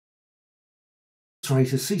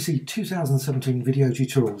Illustrator CC 2017 video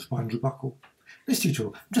tutorials by Andrew Buckle. In this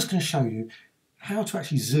tutorial, I'm just going to show you how to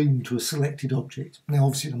actually zoom to a selected object. Now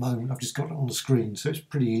obviously at the moment I've just got it on the screen, so it's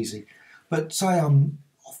pretty easy. But say I'm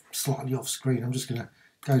slightly off screen, I'm just going to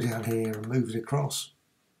go down here and move it across.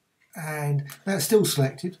 And now it's still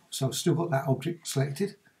selected, so I've still got that object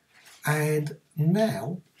selected. And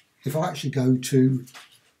now, if I actually go to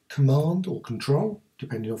Command or Control,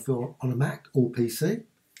 depending if you're on a Mac or PC,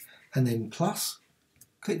 and then plus,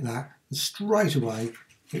 click that, and straight away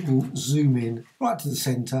it will zoom in right to the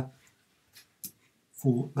centre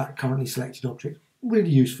for that currently selected object. Really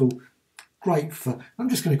useful, great for, I'm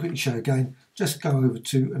just going to quickly show again, just go over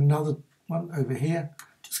to another one over here,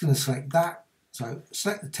 just going to select that, so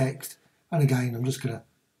select the text, and again I'm just going to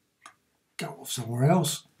go off somewhere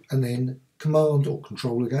else, and then Command or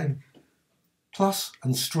Control again, plus,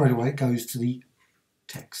 and straight away it goes to the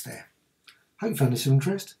text there. Hope you found this of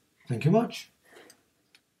interest. Thank you much.